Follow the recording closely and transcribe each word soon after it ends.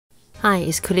Hi,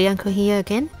 it's Kurinyanko here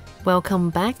again.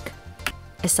 Welcome back.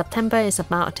 As September is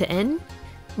about to end,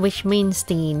 which means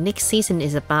the next season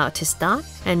is about to start,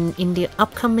 and in the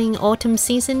upcoming autumn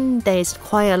season there's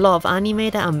quite a lot of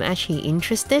anime that I'm actually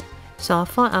interested, so I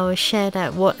thought I would share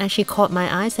that what actually caught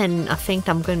my eyes and I think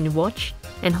I'm going to watch,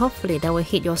 and hopefully that will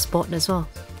hit your spot as well.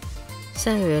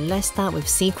 So let's start with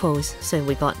sequels. So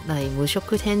we got like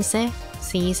Mushoku Tensei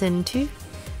Season 2.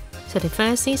 So the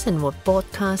first season was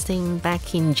broadcasting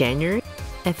back in January.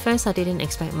 At first I didn't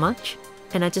expect much,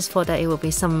 and I just thought that it would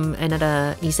be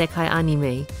another isekai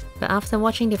anime. But after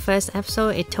watching the first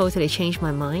episode, it totally changed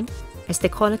my mind, as the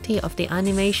quality of the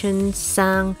animation,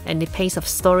 sound, and the pace of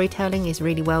storytelling is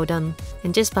really well done.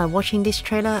 And just by watching this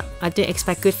trailer, I do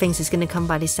expect good things is gonna come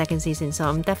by this second season, so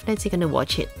I'm definitely gonna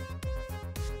watch it.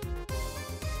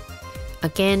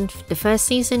 Again, the first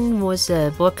season was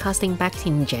broadcasting back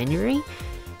in January.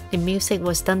 The music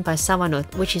was done by Sawano,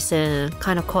 which is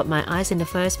kind of caught my eyes in the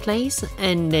first place,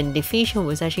 and then the visual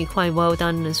was actually quite well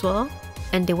done as well.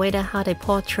 And the way that how they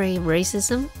portray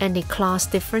racism and the class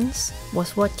difference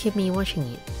was what kept me watching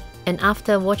it. And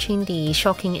after watching the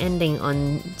shocking ending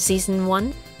on Season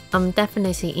 1, I'm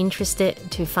definitely interested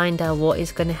to find out what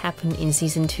is going to happen in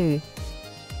Season 2.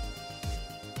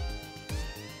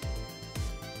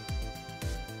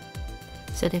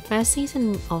 So the first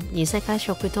season of Isekai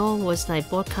Shokudou was like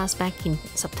broadcast back in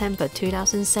September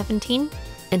 2017,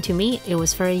 and to me it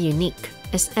was very unique,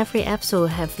 as every episode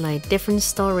have like different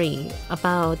story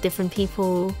about different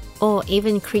people, or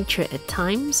even creature at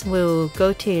times will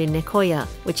go to Nekoya,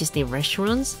 which is the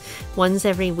restaurants, once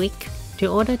every week to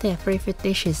order their favorite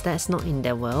dishes that's not in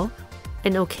their world,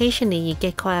 and occasionally you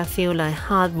get quite a few like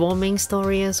heartwarming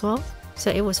story as well. So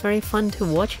it was very fun to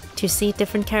watch, to see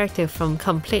different characters from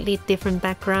completely different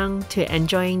background to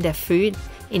enjoying their food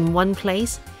in one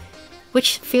place,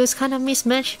 which feels kind of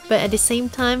mismatched, but at the same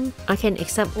time I can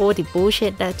accept all the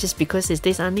bullshit that just because it's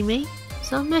this anime.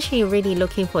 So I'm actually really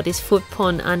looking for this food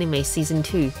porn anime Season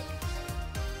 2.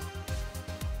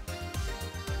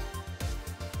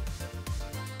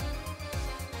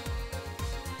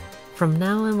 From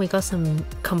now on we got some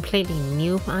completely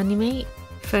new anime.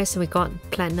 First we got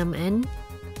Platinum End.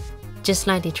 Just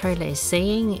like the trailer is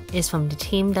saying, it's from the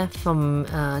team that from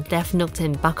Death Note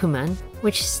and Bakuman,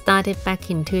 which started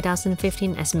back in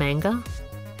 2015 as manga,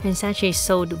 and it's actually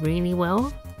sold really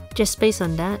well. Just based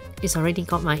on that, it's already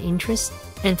got my interest,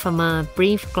 and from a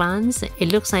brief glance,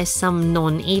 it looks like some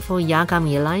non-evil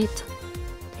Yagami light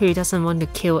who doesn't want to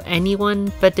kill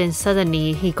anyone, but then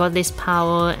suddenly he got this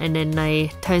power and then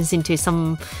like turns into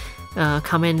some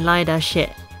Kamen Rider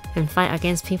shit and fight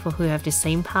against people who have the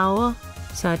same power.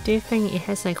 So I do think it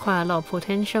has like quite a lot of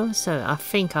potential, so I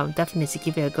think I'll definitely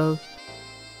give it a go.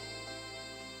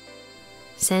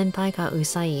 Senpai ga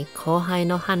Uzai Kouhai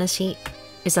no Hanshi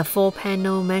is a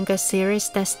 4-panel manga series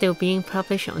that's still being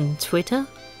published on Twitter,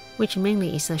 which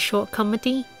mainly is a short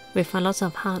comedy with a lot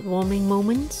of heartwarming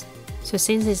moments. So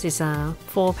since this is a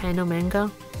 4-panel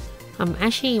manga, I'm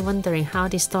actually wondering how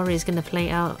the story is gonna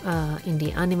play out in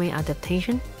the anime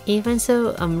adaptation. Even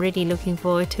so, I'm really looking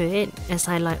forward to it, as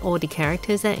I like all the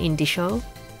characters that in the show.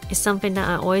 It's something that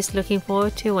I'm always looking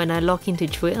forward to when I log into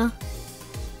Twitter,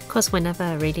 cause whenever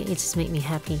I read it, it just makes me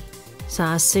happy. So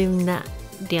I assume that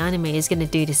the anime is gonna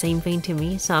do the same thing to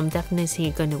me, so I'm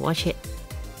definitely gonna watch it.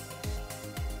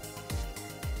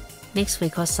 Next we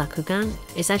got Sakugan.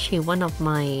 It's actually one of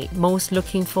my most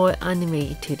looking forward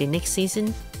anime to the next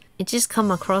season. It just come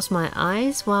across my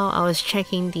eyes while I was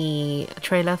checking the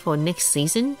trailer for next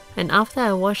season, and after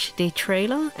I watched the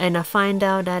trailer and I find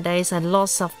out that there is a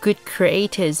lot of good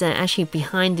creators actually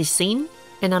behind the scene,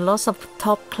 and a lot of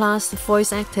top class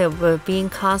voice actors were being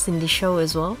cast in the show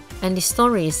as well. And the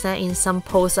story is set in some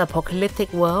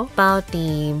post-apocalyptic world about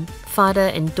the father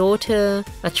and daughter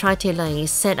try to like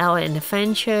set out an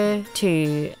adventure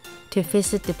to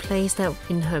visit the place that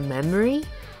in her memory.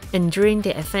 And during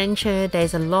the adventure,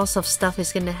 there's a lot of stuff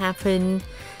is gonna happen.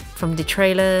 From the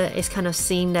trailer, it's kind of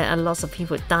seen that a lot of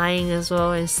people dying as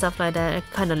well and stuff like that. It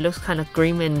kind of looks kind of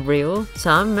grim and real. So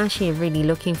I'm actually really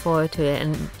looking forward to it,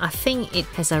 and I think it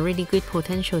has a really good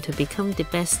potential to become the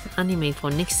best anime for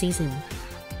next season.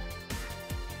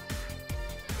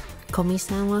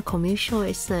 Komi-san wa commun-shou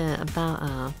is about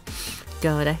a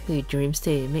girl that who dreams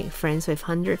to make friends with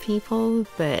 100 people,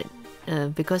 but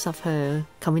because of her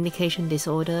communication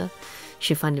disorder,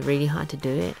 she found it really hard to do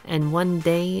it. And one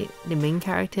day, the main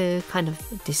character kind of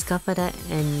discovered that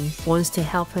and wants to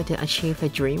help her to achieve her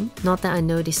dream. Not that I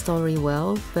know the story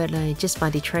well, but like just by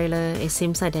the trailer, it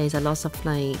seems like there's a lot of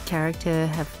like character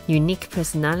have unique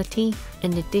personality,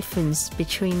 and the difference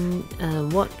between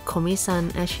what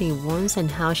Komi-san actually wants and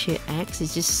how she acts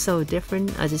is just so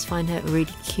different. I just find her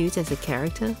really cute as a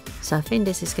character. So I think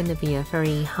this is going to be a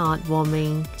very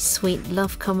heartwarming, sweet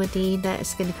love comedy that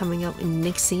is going to be coming up in the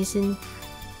next season.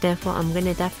 Therefore, I'm going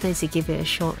to definitely give it a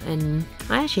shot, and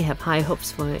I actually have high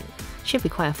hopes for it. Should be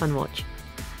quite a fun watch.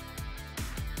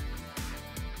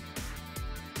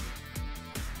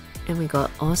 And we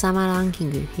got Ousama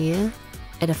Ranking here.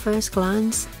 At the first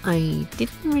glance, I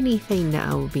didn't really think that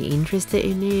I would be interested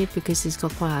in it because it's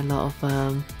got quite a lot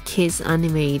of kids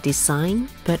anime design.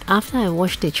 But after I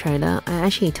watched the trailer, I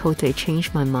actually totally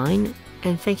changed my mind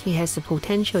and think it has the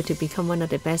potential to become one of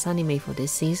the best anime for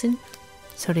this season.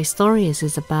 So the story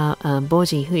is about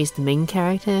Boji, who is the main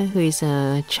character, who is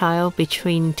a child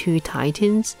between two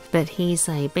titans, but he's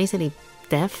basically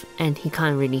deaf and he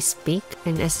can't really speak,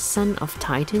 and as a son of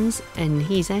titans, and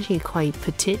he's actually quite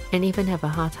petite and even have a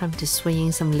hard time to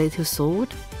swinging some little sword.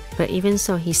 But even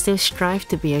so, he still strives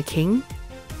to be a king,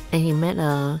 and he met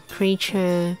a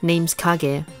creature named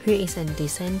Kage, who is a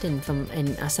descendant from an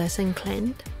assassin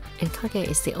clan, and Kage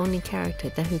is the only character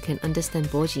that who can understand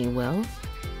Boji well,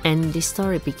 and the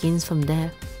story begins from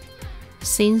there.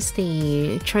 Since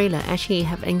the trailer actually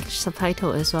have English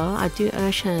subtitle as well, I do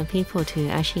urge people to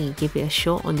actually give it a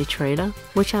shot on the trailer,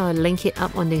 which I'll link it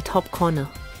up on the top corner.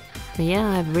 But yeah,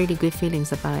 I have really good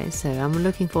feelings about it, so I'm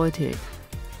looking forward to it.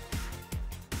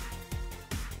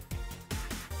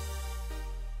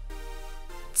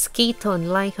 Tsuki to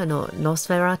Laika no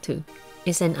Noseferatu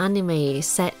is an anime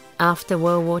set after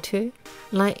World War II.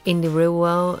 Like in the real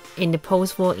world, in the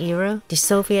post-war era, the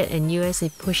Soviet and US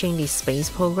is pushing the space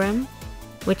program,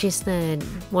 which is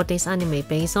what this anime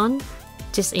based on,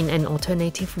 just in an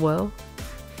alternative world.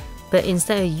 But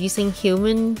instead of using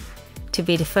human to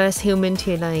be the first human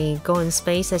to go in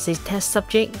space as a test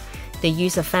subject, they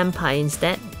use a vampire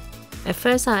instead. At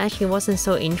first I actually wasn't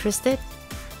so interested,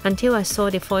 until I saw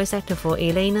the voice actor for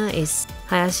Elena is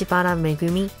Hayashibara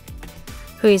Megumi,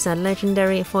 who is a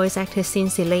legendary voice actor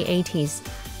since the late 80s,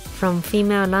 from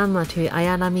Female Llama to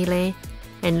Ayala Mile,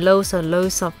 and loads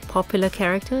of popular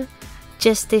characters.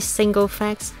 Just this single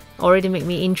fact already made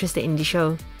me interested in the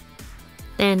show.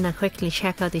 Then I quickly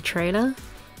checked out the trailer,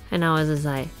 and I was just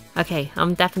like, okay,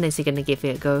 I'm definitely gonna give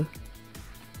it a go.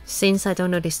 Since I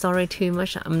don't know the story too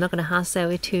much, I'm not gonna hard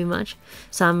sell it too much,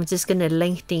 so I'm just gonna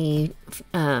link the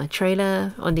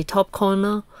trailer on the top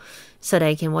corner so that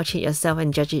you can watch it yourself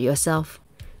and judge it yourself.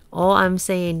 All I'm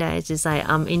saying that is just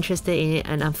I'm interested in it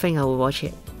and I think I will watch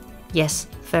it. Yes,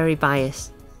 very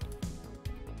biased.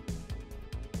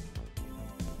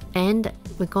 And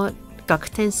we got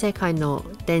Gyakuten Sekai no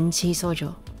Denchi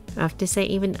Shoujo. I have to say,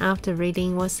 even after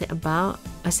reading what's it about,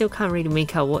 I still can't really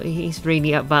make out what it is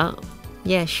really about.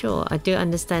 Yeah, sure, I do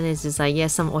understand it's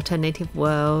just some alternative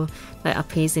world,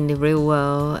 appears in the real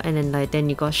world, and then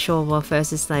you got Showa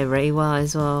versus Reiwa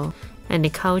as well. And the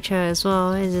culture as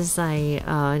well, is just the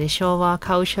Showa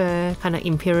culture, kind of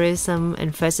imperialism,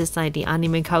 and versus the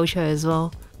anime culture as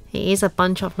well. It is a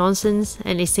bunch of nonsense,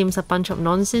 and it seems a bunch of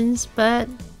nonsense, but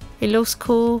it looks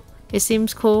cool, it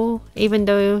seems cool, even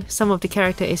though some of the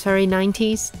character is very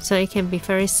 90s, so it can be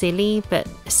very silly but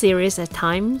serious at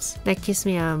times. That gives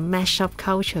me a mashup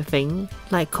culture thing,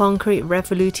 like Concrete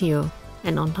Revolutio.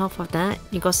 And on top of that,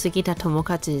 you got Sugita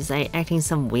Tomokatsu is acting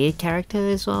some weird character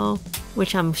as well,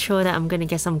 which I'm sure that I'm gonna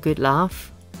get some good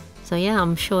laugh. So yeah,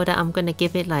 I'm sure that I'm gonna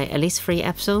give it at least 3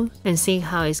 episodes and see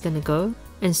how it's gonna go.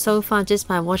 And so far, just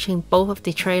by watching both of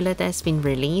the trailer that's been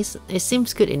released, it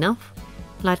seems good enough.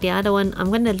 Like the other one, I'm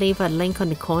gonna leave a link on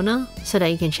the corner so that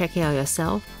you can check it out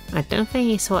yourself. I don't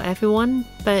think it's for everyone,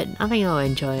 but I think I'll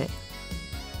enjoy it.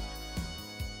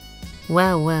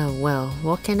 Well,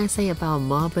 what can I say about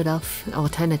Muv-Luv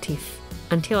Alternative?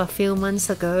 Until a few months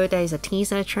ago, there is a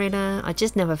teaser trailer. I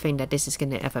just never think that this is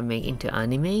gonna ever make into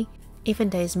anime. Even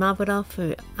there is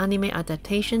Muv-Luv anime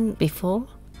adaptation before,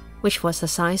 which was a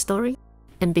side story.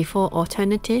 And before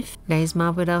Alternative, there is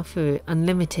Muv-Luv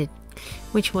Unlimited,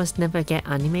 which was never get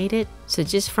animated. So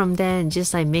just from there, and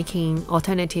just making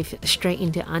Alternative straight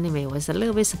into anime was a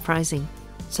little bit surprising.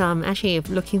 So I'm actually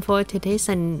looking forward to this,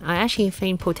 and I actually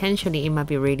think potentially it might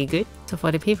be really good. So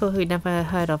for the people who never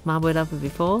heard of Muv-Luv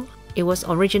before, it was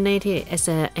originated as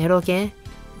a eroge,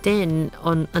 Then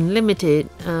on Unlimited,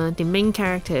 the main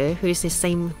character, who is the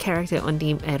same character on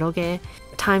the eroge,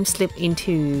 time slip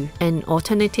into an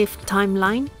alternative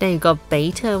timeline. Then you got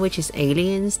Beta, which is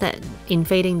aliens that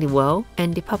invading the world,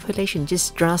 and the population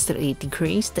just drastically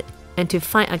decreased. And to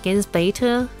fight against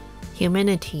Beta,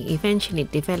 humanity eventually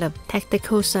developed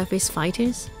tactical surface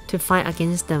fighters to fight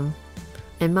against them.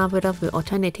 And Muv-Luv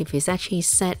Alternative is actually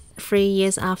set 3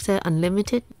 years after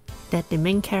Unlimited, that the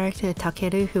main character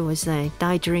Takeru, who was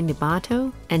died during the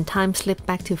battle, and time slipped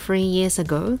back to 3 years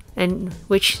ago, and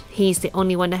which he's the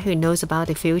only one who knows about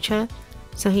the future.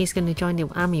 So he's going to join the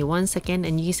army once again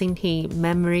and using the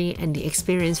memory and the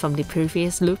experience from the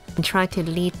previous loop and try to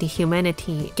lead the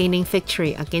humanity gaining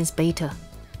victory against Beta,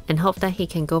 and hope that he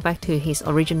can go back to his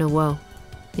original world.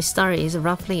 The story is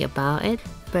roughly about it,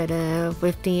 but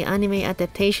with the anime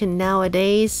adaptation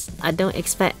nowadays, I don't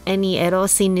expect any at all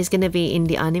scene is gonna be in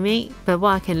the anime. But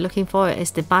what I can looking for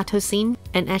is the battle scene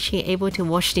and actually able to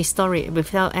watch the story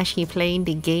without actually playing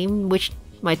the game, which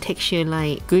might take you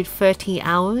like good 30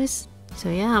 hours. So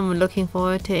yeah, I'm looking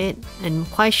forward to it, and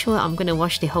quite sure I'm gonna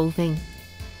watch the whole thing.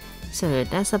 So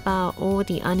that's about all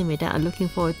the anime that I'm looking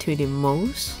forward to the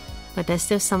most. But there's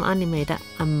still some anime that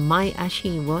I might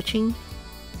actually watching.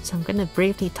 So I'm gonna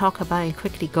briefly talk about and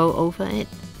quickly go over it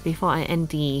before I end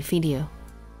the video.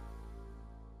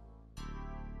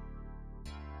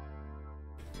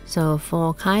 So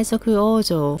for Kaizoku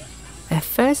Oujou, at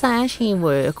first I actually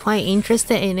were quite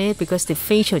interested in it because the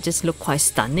feature just looked quite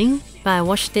stunning. But I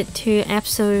watched it 2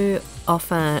 episodes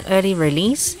of early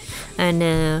release, and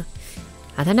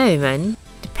I don't know, man.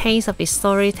 The pace of the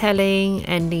storytelling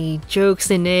and the jokes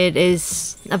in it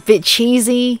is a bit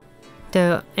cheesy.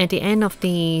 Though at the end of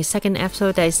the 2nd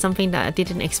episode, there is something that I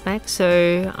didn't expect,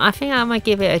 so I think I might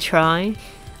give it a try.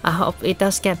 I hope it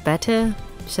does get better.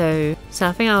 So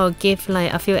I think I'll give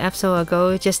like a few episodes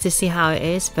ago just to see how it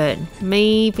is, but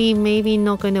maybe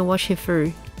not gonna watch it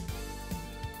through.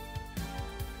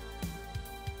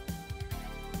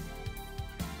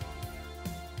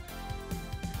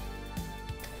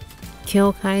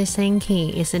 Kyoukai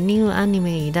Senki is a new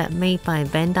anime that made by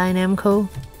Bandai Namco.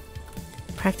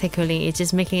 Practically, it's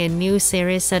just making a new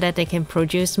series so that they can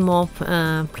produce more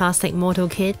plastic model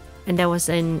kit. And there was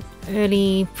an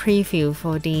early preview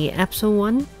for the episode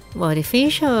 1. Well, the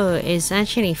visual is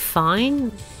actually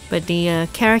fine, but the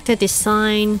character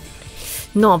design,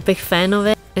 not a big fan of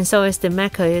it. And so is the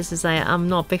mecha, is like I'm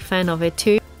not a big fan of it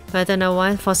too. But I don't know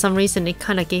why, for some reason it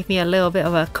kind of gave me a little bit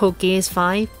of a Code Geass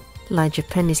vibe. Like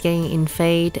Japan is getting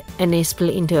invaded and they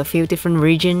split into a few different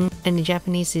regions, and the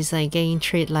Japanese is like getting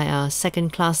treated like a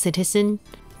second-class citizen,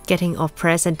 getting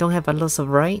oppressed and don't have a lot of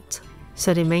rights.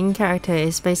 So the main character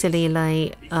is basically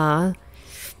like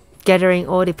gathering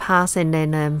all the parts and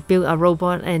then build a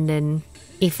robot and then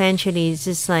eventually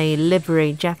just like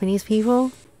liberate Japanese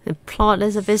people. The plot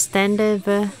is a bit standard,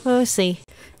 but we'll see.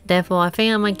 Therefore, I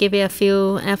think I might give it a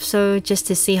few episodes just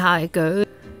to see how it goes,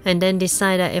 and then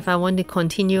decide that if I want to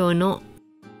continue or not.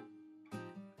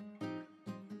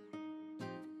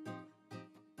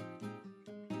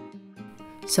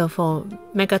 So for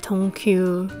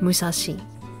Megaton-kyu Musashi,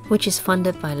 which is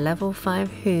funded by Level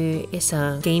 5, who is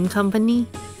a game company,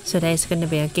 so there's going to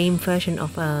be a game version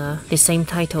of the same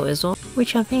title as well,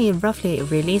 which I think it roughly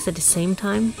released at the same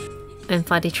time. And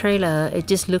for the trailer, it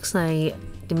just looks like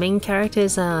the main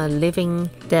characters are living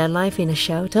their life in a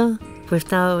shelter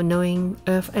without knowing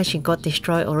Earth actually got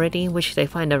destroyed already, which they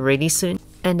find out really soon.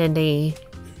 And then they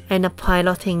end up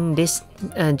piloting this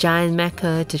giant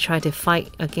mecha to try to fight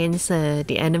against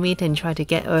the enemy and try to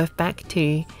get Earth back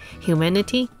to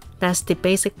humanity. That's the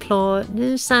basic plot.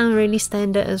 It sounds really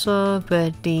standard as well,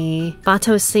 but the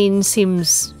battle scene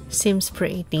seems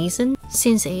pretty decent.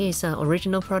 Since it is an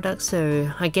original product,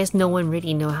 so I guess no one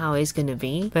really know how it's gonna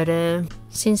be. But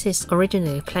since it's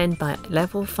originally planned by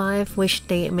Level 5, which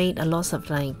they made a lot of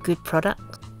like good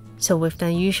products, so with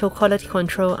the usual quality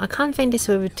control, I can't think this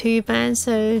will be too bad,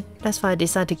 so that's why I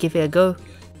decided to give it a go.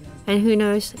 And who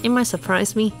knows, it might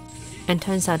surprise me, and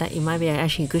turns out that it might be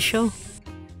actually a good show.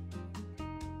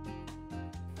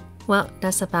 Well,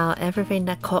 that's about everything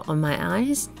that caught on my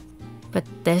eyes. But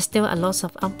there's still a lot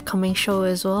of upcoming shows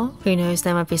as well. Who knows,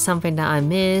 there might be something that I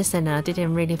missed and I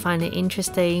didn't really find it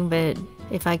interesting, but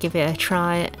if I give it a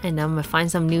try, and I'm gonna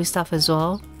find some new stuff as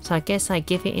well. So I guess I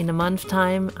give it in a month's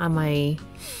time, I might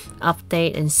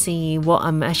update and see what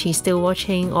I'm actually still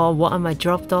watching or what I might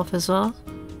dropped off as well.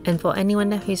 And for anyone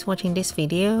that is watching this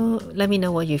video, let me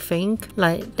know what you think.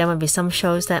 Like, there might be some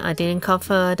shows that I didn't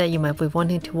cover that you might be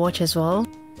wanting to watch as well,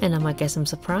 and I might get some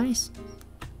surprise.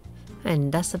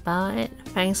 And that's about it.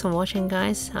 Thanks for watching,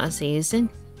 guys. I'll see you soon.